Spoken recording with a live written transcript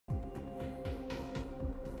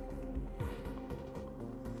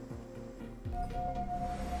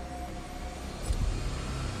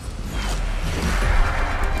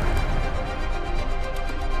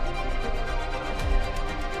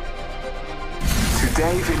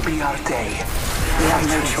Today will be our day. We have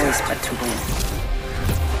no choice but to win.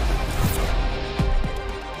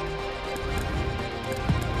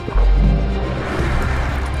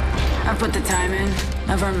 I've put the time in.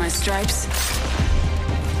 I've earned my stripes.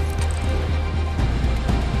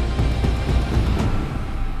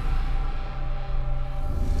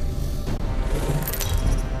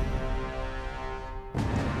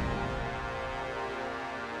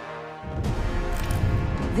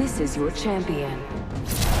 This is your champion.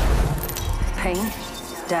 Pain,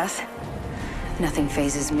 death, nothing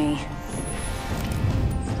phases me.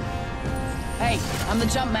 Hey, I'm the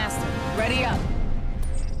jump master. Ready up.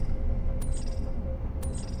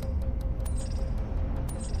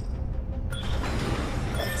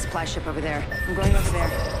 Supply ship over there. I'm going over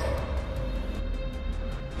there.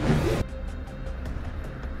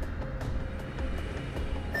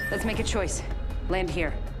 Let's make a choice. Land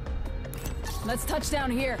here. Let's touch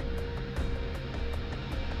down here.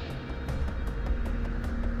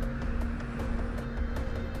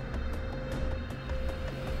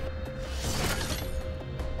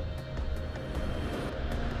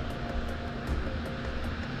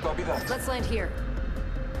 Copy that. Let's land here.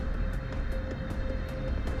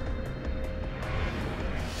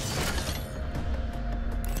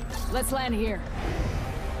 Let's land here.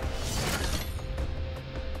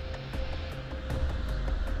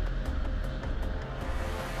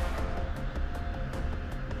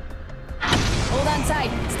 Hold on tight.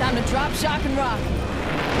 It's time to drop, shock, and rock.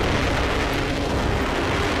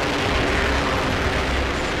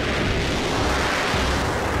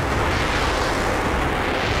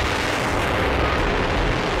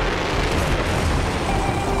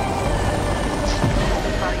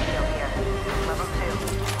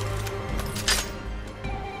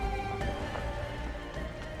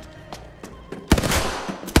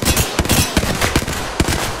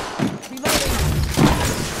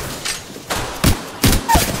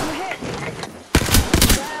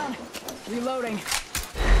 Reloading.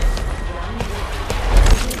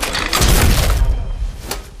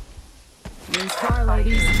 Name's Car,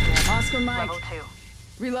 ladies. Oscar Mike. Level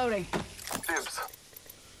 2. Reloading. Dibs.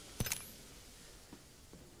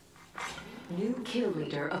 New kill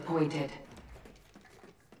leader appointed.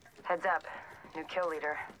 Heads up. New kill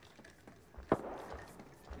leader.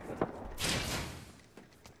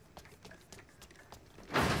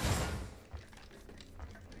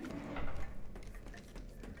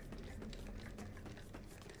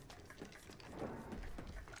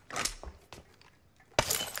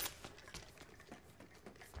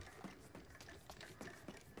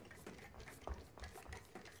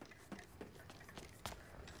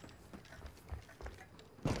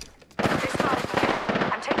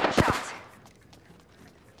 I'm taking shots.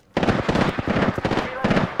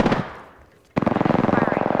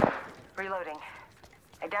 Firing. Reloading.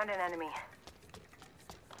 I downed an enemy.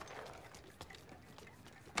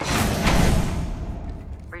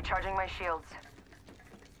 Recharging my shields.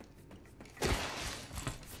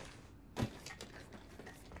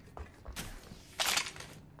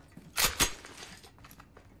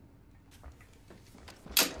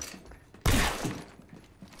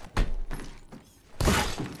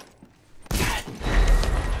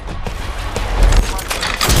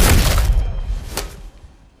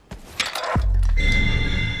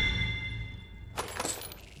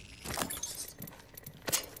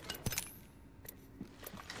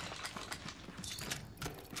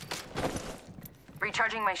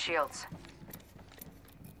 Recharging my shields.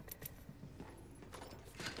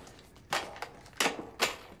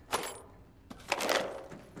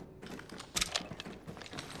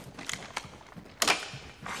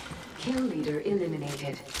 Kill leader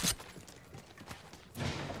eliminated.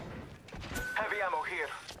 Heavy ammo here.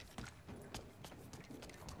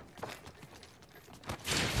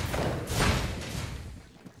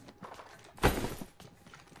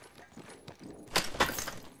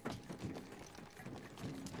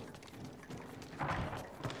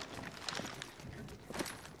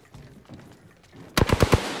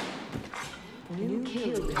 New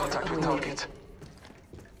kill leader Contact with appointed. target.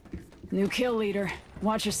 New kill leader.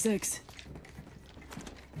 Watch your 6.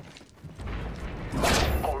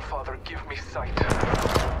 All Father, give me sight.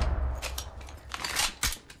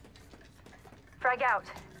 Frag out.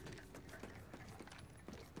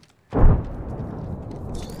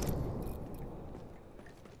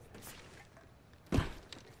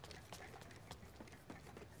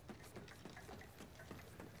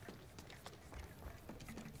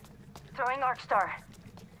 Throwing Arc Star.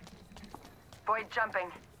 Void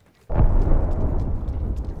jumping.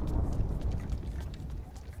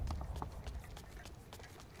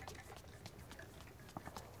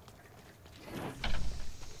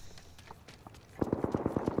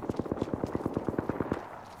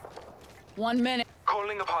 1 minute.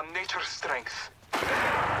 Calling upon nature's strength.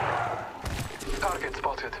 Target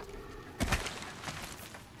spotted.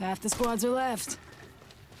 Half the squads are left.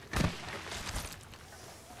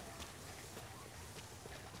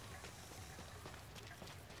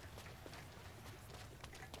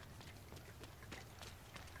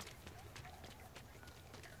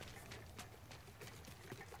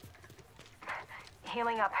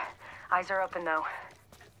 Healing up. Eyes are open, though.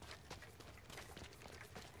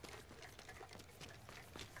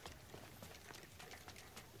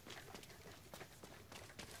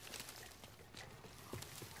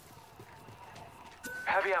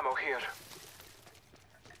 Heavy ammo here.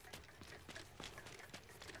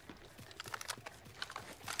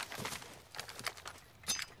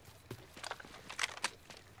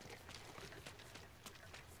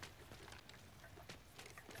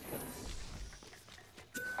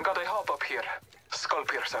 Got a hop up here. Skull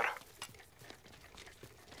piercer.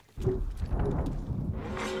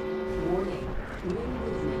 Warning. Ring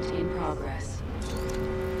movement in progress.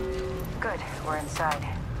 Good, we're inside.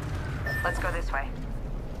 Let's go this way.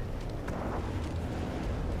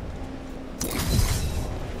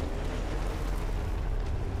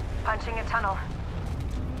 Punching a tunnel.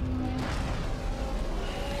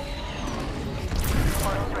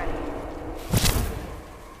 Portal's ready.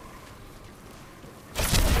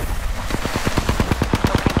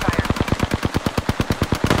 Opening fire.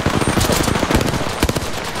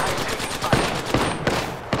 I'm taking fire.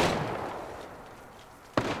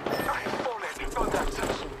 I've fallen. Got that.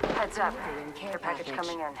 Heads up. Care package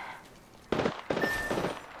coming in.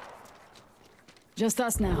 Just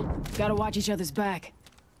us now. Gotta watch each other's back.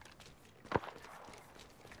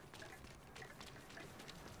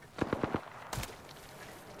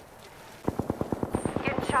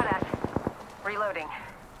 Getting shot at. Reloading.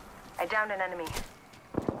 I downed an enemy.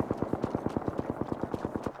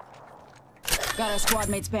 Got our squad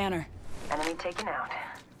mate's banner. Enemy taken out.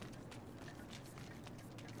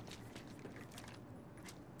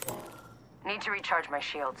 Need to recharge my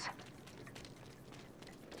shields.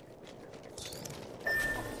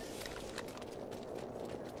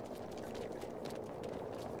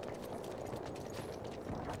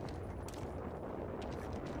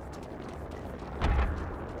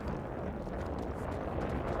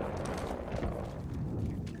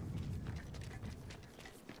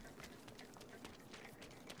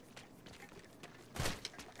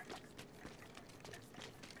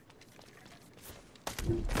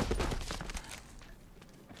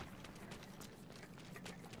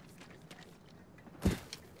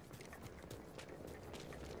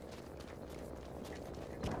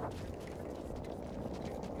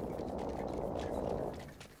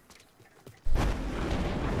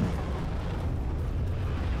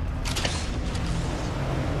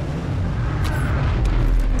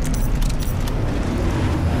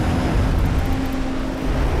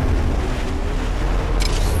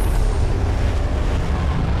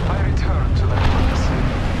 I return to that fantasy.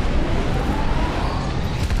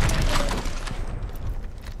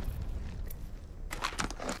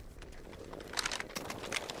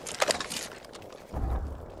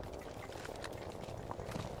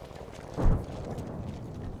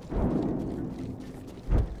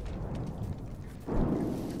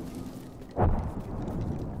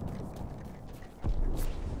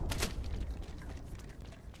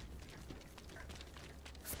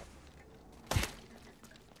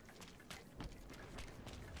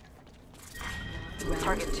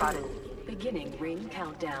 Target spotted. Beginning ring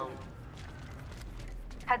countdown.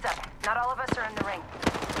 Heads up. Not all of us are in the ring.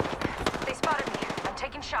 They spotted me. I'm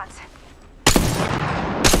taking shots. Getting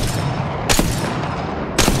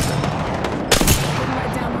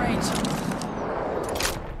right down range.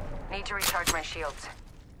 Need to recharge my shields.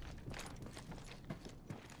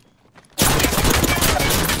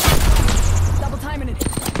 Double timing it.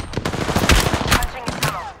 Punching a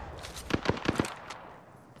tunnel.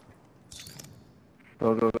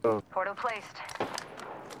 Go, go, go. Portal placed.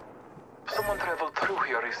 Someone traveled through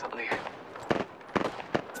here recently.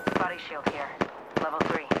 Body shield here. Level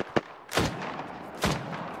 3.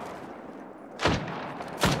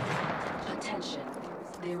 Attention.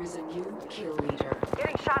 There is a new kill leader.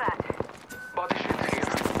 Getting shot at. Body shield here.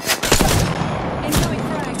 Incoming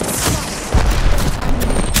frag.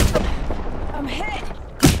 I'm hit.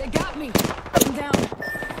 They got me. I'm down.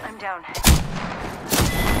 I'm down.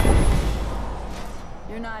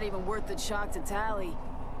 You're not even worth the shock to tally.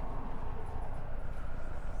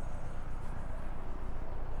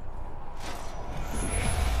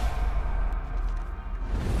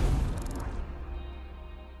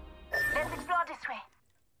 Let's explore this way.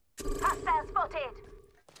 Hostile spotted.